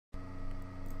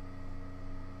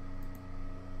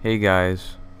Hey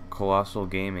guys, Colossal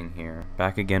Gaming here,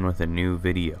 back again with a new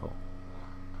video.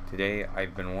 Today I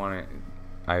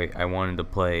wanted to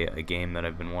play a game that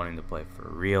I've been wanting to play for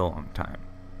a real long time.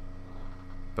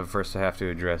 But first I have to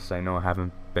address, I know I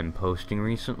haven't been posting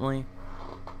recently,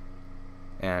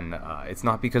 and it's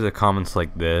not because of comments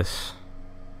like this,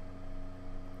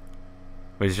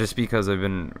 but it's just because I've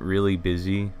been really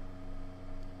busy,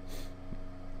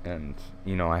 and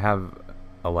you know, I have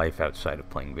a life outside of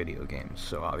playing video games,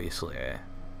 so obviously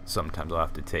sometimes I'll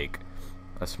have to take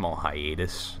a small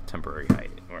hiatus, temporary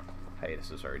hiatus, or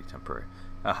hiatus is already temporary,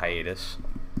 a hiatus,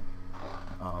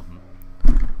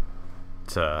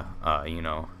 to, you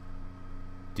know,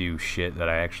 do shit that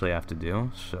I actually have to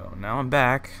do. So now I'm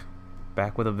back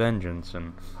with a vengeance,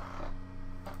 and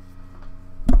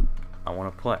I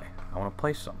want to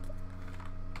play something.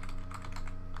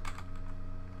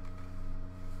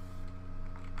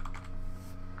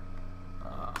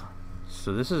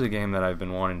 So this is a game that I've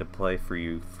been wanting to play for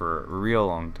you for a real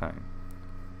long time.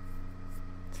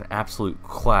 It's an absolute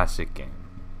classic game.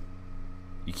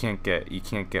 You can't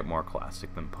get more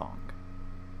classic than Pong.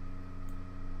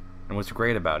 And what's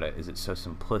great about it is it's so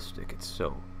simplistic. It's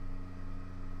so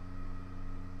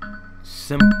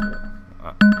simple.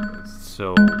 It's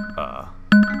so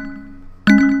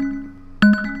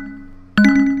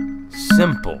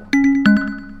simple.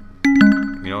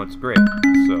 You know, it's great.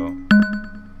 So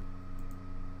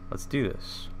let's do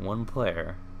this. One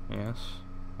player. Yes,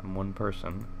 I'm one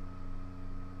person.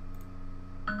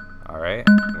 Alright,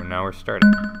 now we're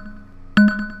starting.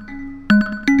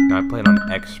 Now I played on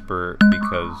expert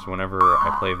because whenever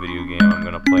I play a video game, I'm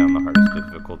going to play on the hardest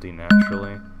difficulty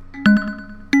naturally.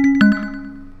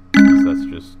 Because that's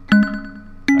just,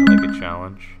 I like a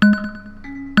challenge.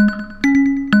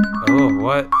 Oh,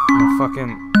 what? My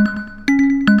fucking...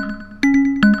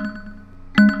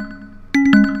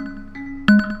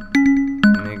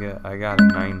 I got a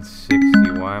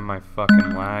 960. Why am I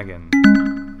fucking lagging?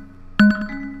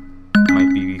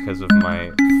 Might be because of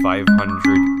my 500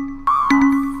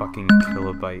 fucking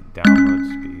kilobyte download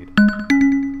speed,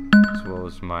 as well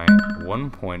as my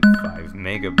 1.5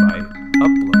 megabyte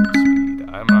upload speed.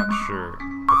 I'm not sure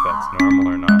if that's normal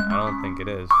or not. I don't think it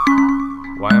is.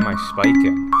 Why am I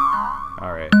spiking?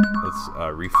 Alright, let's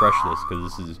refresh this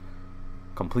because this is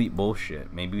complete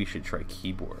bullshit. Maybe we should try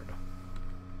keyboard.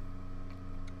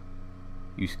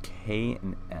 Use K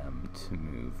and M to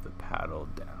move the paddle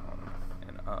down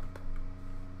and up.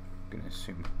 I'm gonna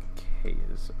assume K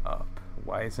is up.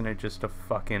 Why isn't it just a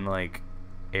fucking, like,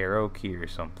 arrow key or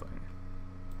something?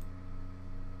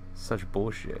 Such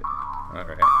bullshit.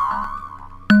 Alright.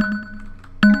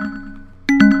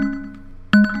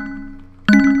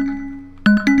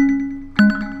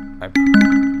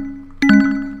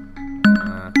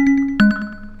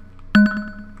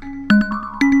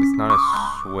 It's not as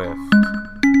swift.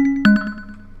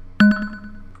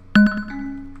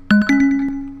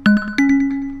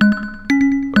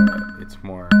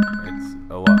 It's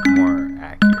a lot more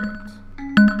accurate.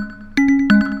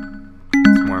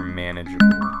 It's more manageable.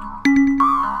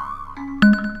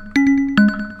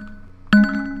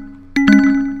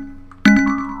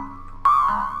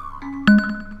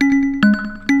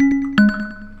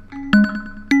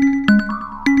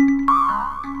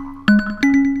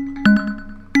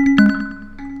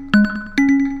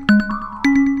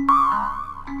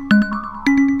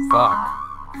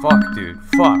 Fuck, dude,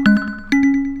 fuck.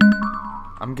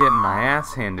 I'm getting my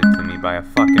ass handed to me by a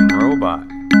fucking robot.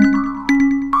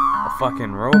 A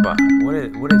fucking robot. What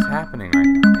is happening right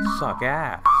now? I suck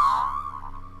ass.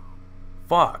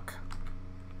 Fuck.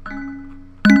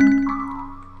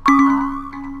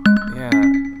 Yeah,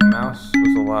 mouse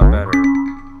was a lot better.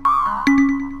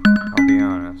 I'll be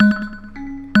honest.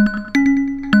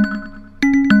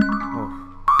 Oh.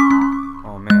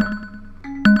 Oh man.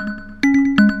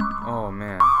 Oh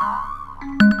man.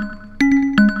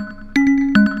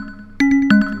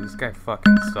 This guy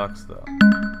fucking sucks though.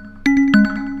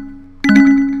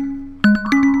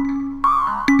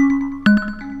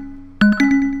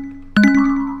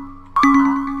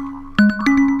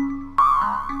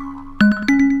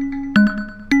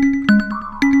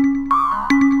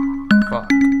 Fuck.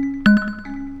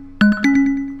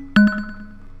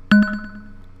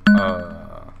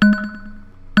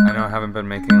 I know I haven't been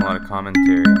making a lot of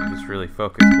commentary. I'm just really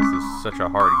focused because this is such a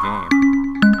hard game.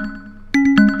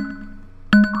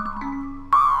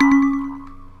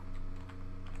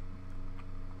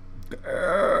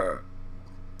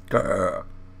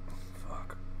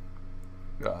 Fuck.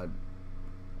 God.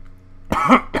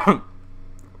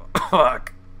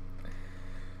 Fuck.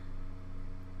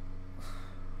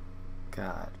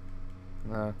 God.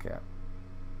 Okay.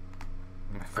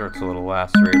 My throat's a little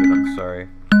lacerated, I'm sorry.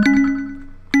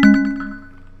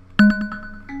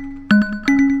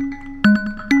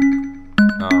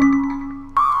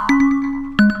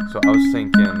 So I was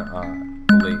thinking,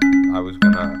 I was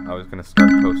gonna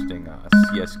start posting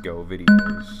CS:GO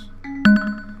videos.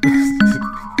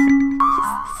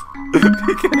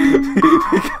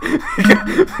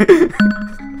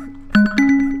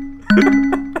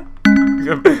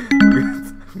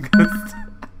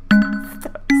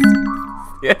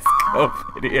 CS:GO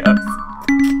videos.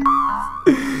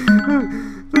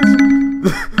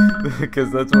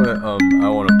 Because that's what I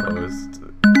want to post.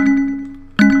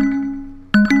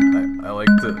 I like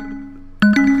to.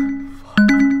 Fuck.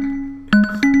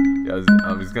 Yeah,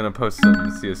 I was gonna post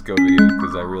some CS:GO videos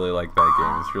because I really like that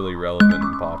game. It's really relevant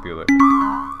and popular.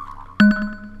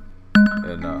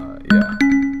 And yeah.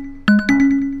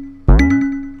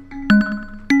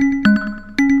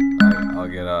 I'll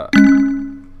get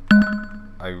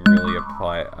I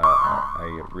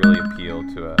really appeal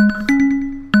to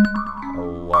a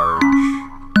large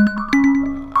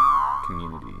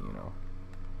community, you know.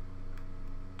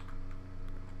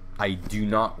 I do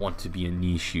not want to be a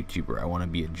niche YouTuber. I want to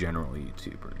be a general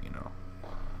YouTuber, you know.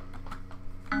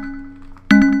 I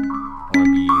want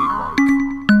to be like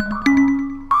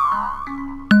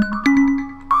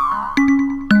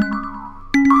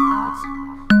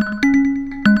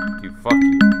dude, fuck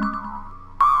you.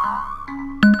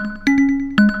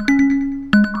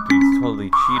 Dude, he's totally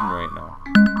cheating right now.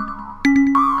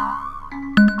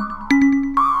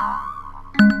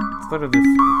 Instead of this.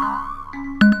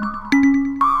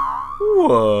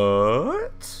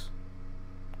 What?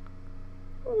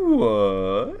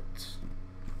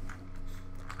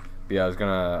 But yeah, I was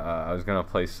gonna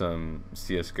play some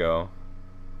CS:GO.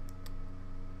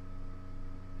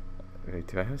 Wait,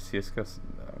 do I have CS:GO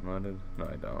downloaded? No,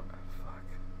 I don't. Fuck.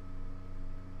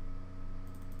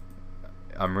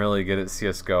 I'm really good at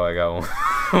CS:GO. I got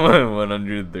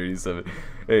 137.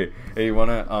 Hey, you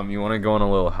wanna go on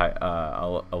a little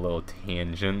a little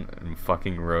tangent and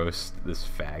fucking roast this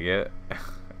faggot?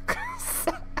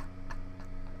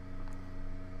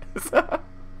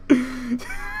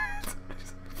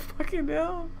 Fucking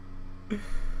hell!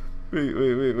 Wait.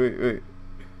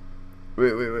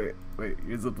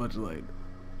 Here's the punchline.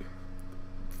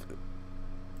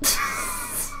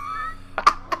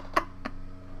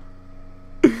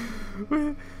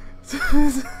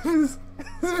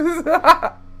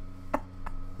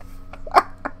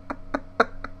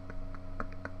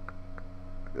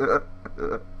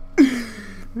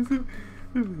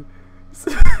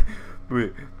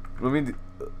 Wait.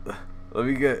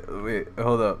 Wait, wait,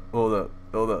 hold up.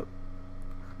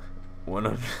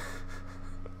 100.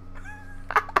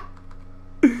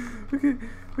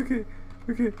 Okay.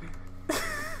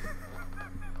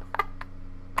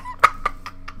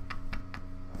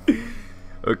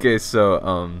 Okay,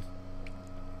 so,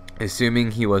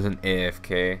 assuming he wasn't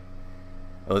AFK,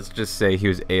 let's just say he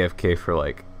was AFK for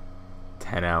like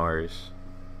 10 hours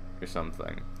or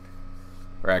something.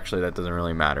 Or actually, that doesn't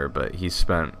really matter, but he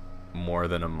spent more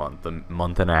than a month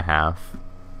and a half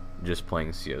just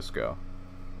playing CS:GO.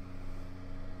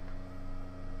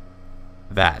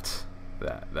 That.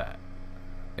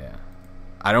 Yeah.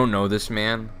 I don't know this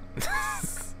man.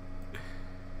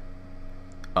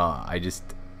 I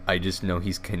just know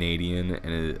he's Canadian,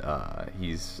 and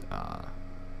he's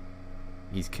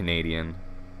Canadian.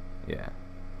 Yeah,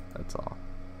 that's all.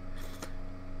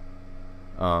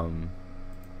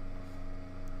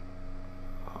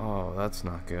 Oh, that's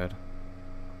not good.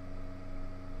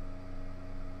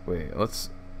 Wait, let's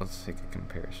take a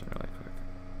comparison really quick.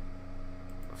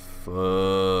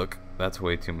 Fuck, that's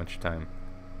way too much time.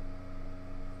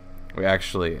 Wait,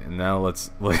 actually, now let's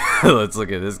look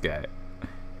at this guy.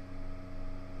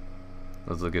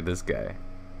 Let's look at this guy.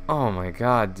 Oh my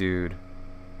god, dude.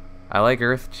 I like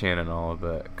Earthchan and all,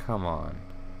 but come on.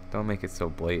 Don't make it so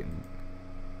blatant.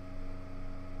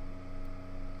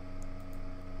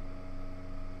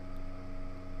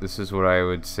 This is what I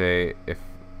would say if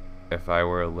I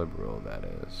were a liberal, that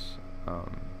is.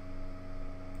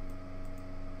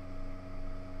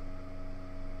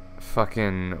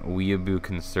 Fucking weeaboo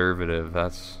conservative,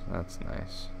 that's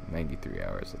nice. 93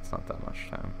 hours, that's not that much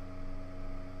time.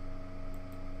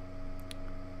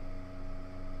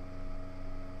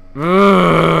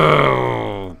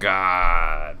 Oh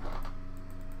god.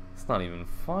 It's not even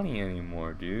funny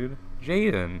anymore, dude.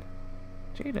 Jaden,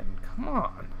 come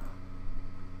on.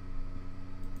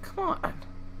 Come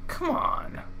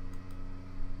on.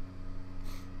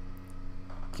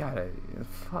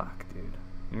 Fuck, dude.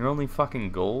 You're only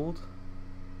fucking gold?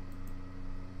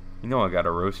 You know I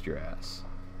gotta roast your ass.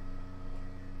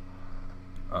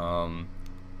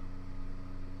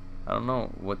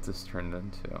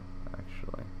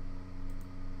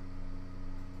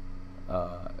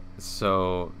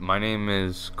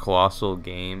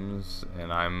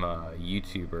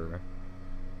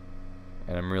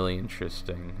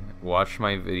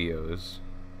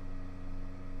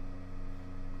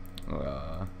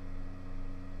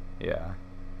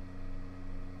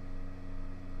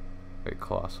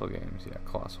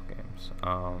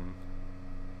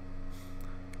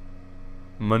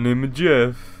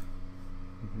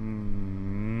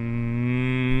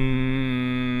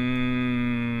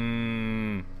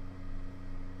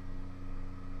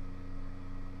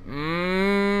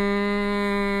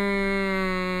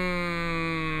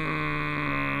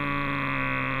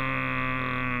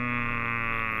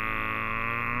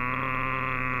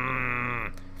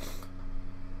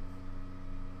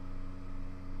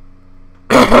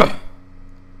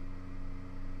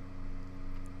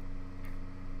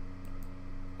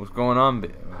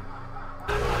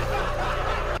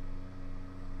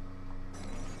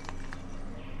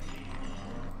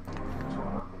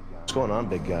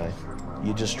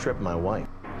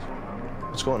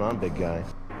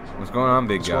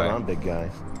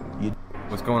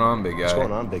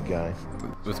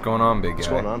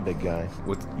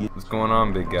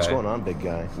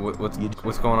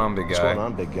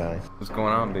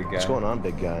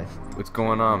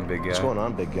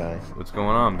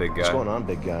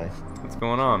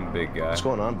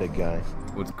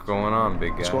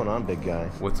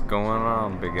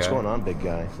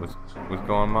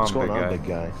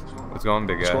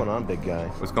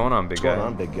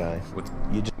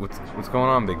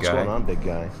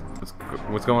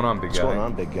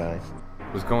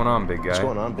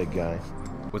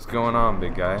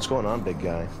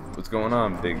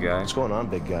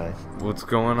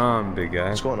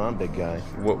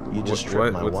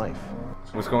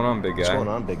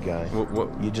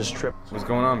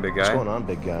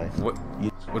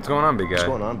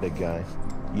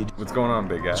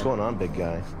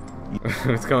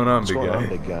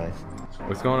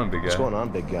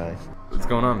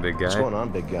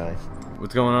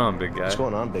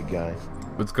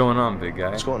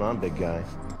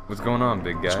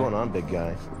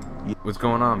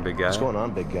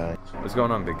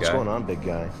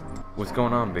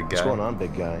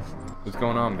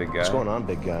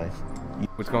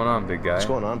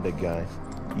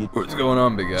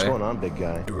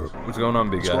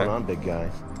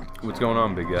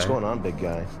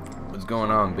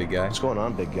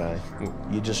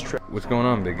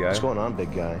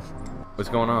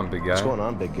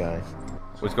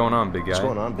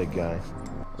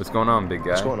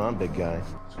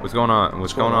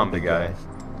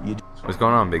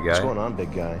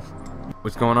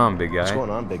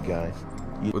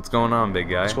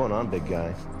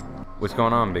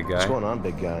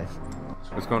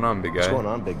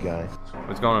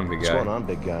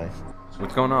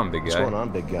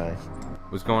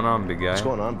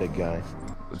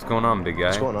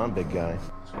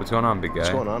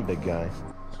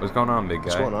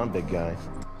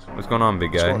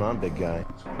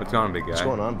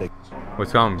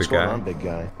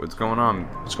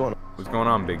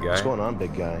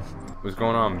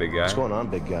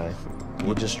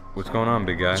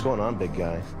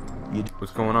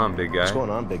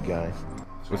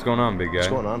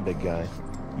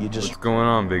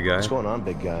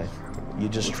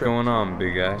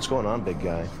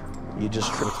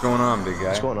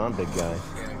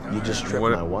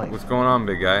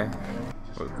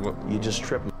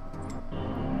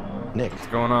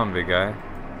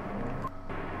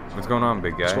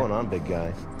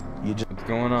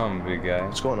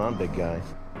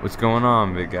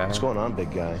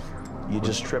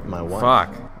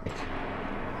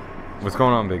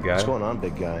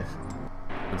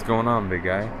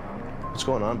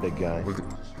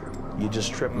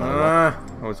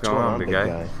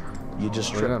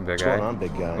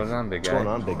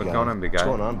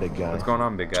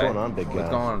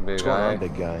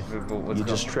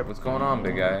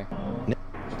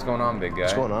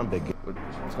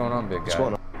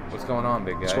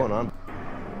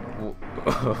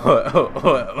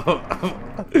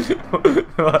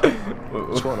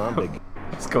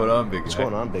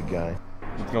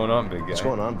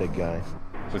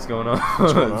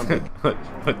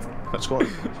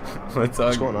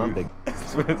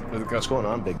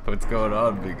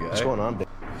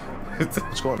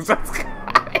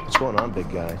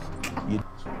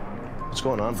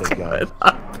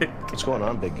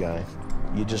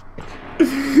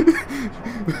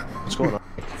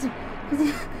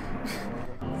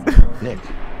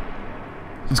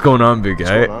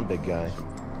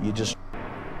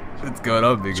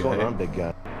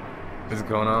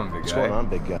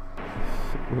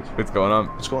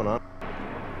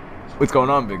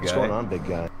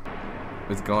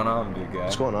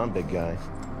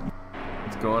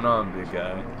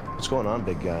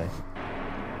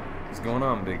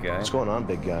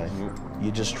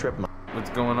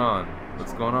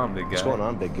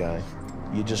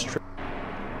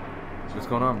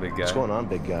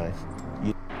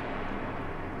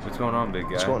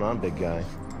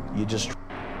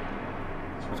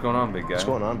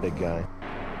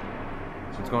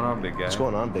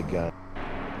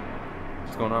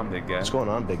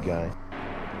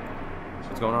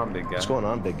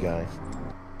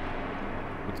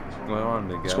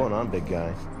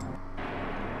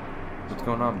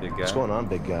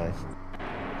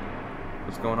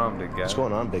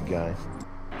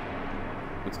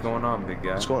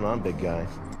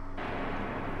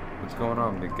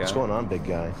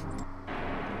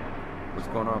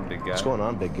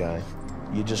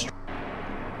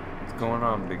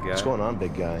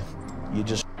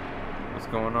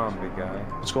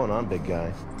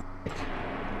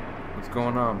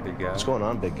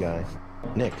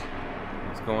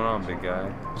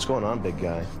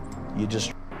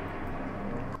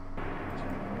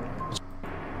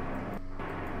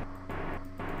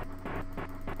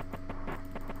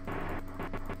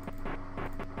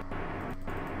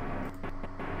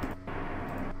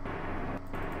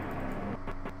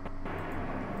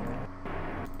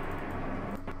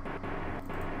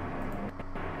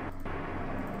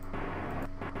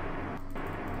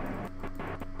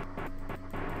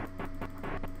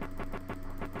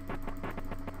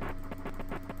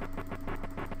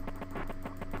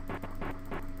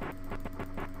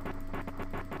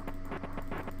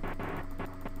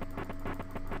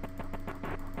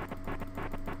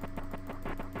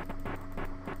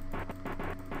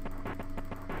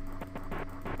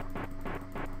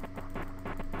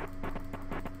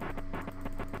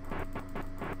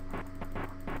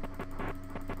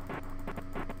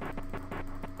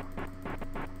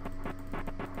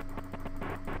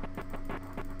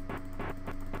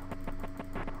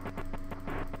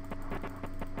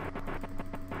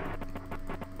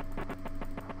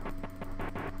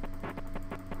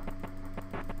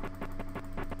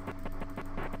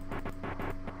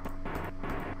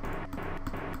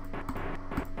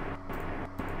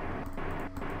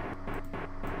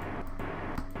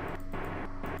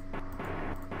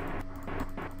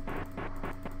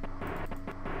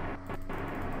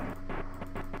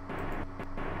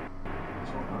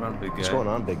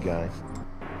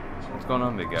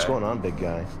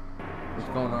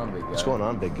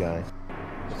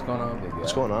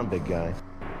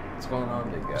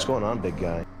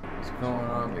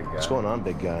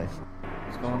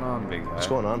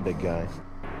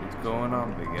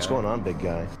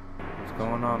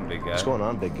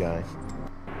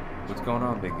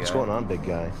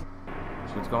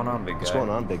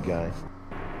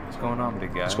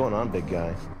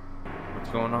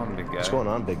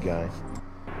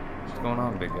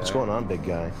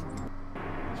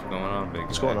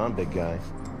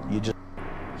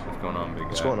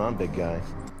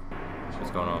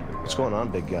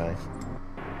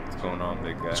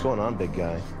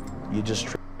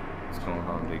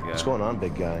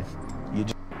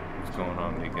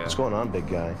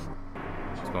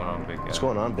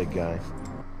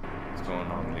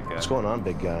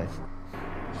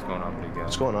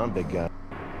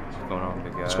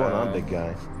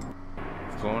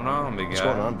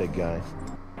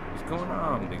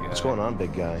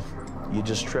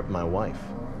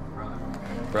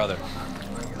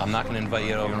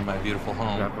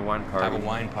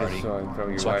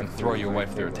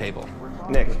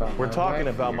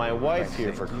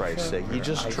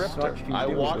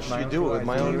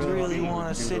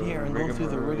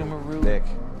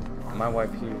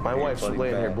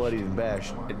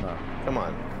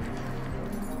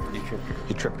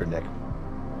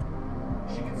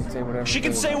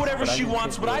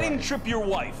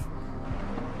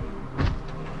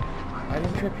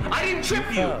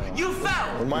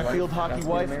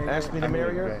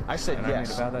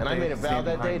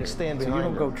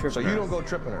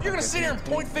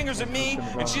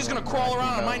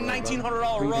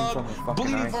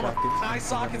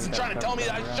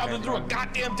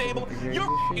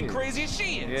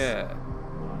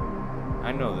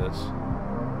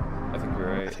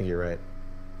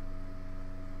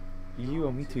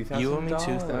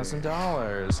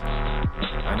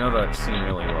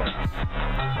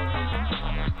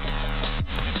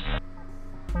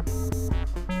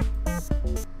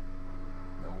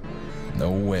 No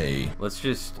way. Let's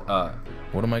just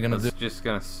What am I gonna do?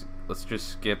 Let's just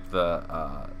skip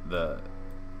the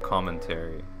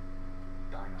commentary.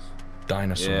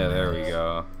 Dinosaur. Yeah, there man. we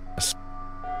go.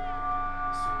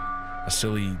 A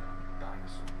silly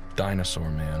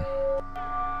dinosaur man.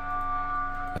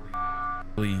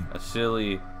 A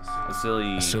silly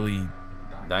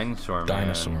dinosaur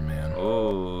man.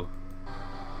 Oh.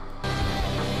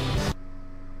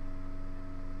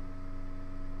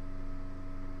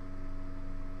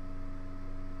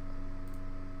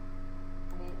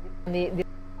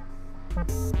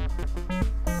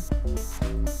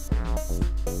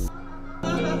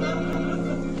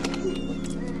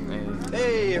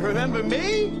 Hey, remember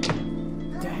me?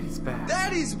 Daddy's back.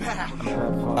 Daddy's back!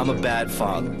 I'm a bad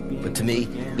father, but to me,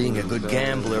 being a good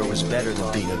gambler was better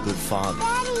than being a good father.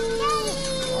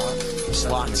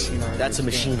 Slots, that's a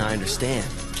machine I understand.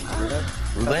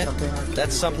 Roulette,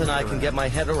 that's something I can get my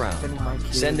head around.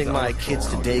 Sending my kids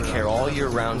to daycare all year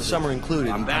round, summer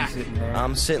included. I'm back.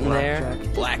 I'm sitting there,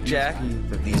 blackjack.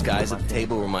 These guys at the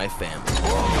table were my family.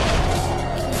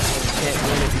 Can't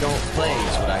win if you don't play,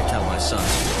 is what I tell my son.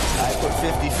 I put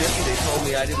 50-50, they told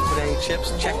me I didn't put any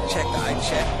chips. Check, I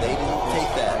checked, they didn't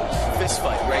take that. Fist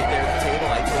fight right there at the table,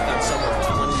 I take on someone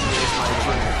 20 years my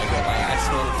junior. I get my ass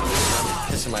handed to me and I'm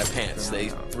pissing my pants. They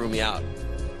threw me out.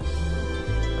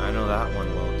 I know that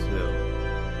one well too.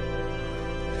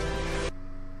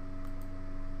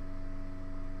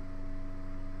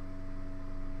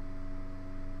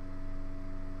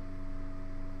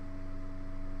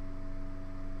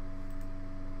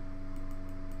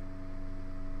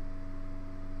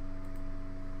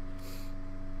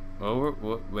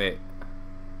 Well, wait.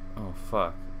 Oh,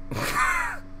 fuck.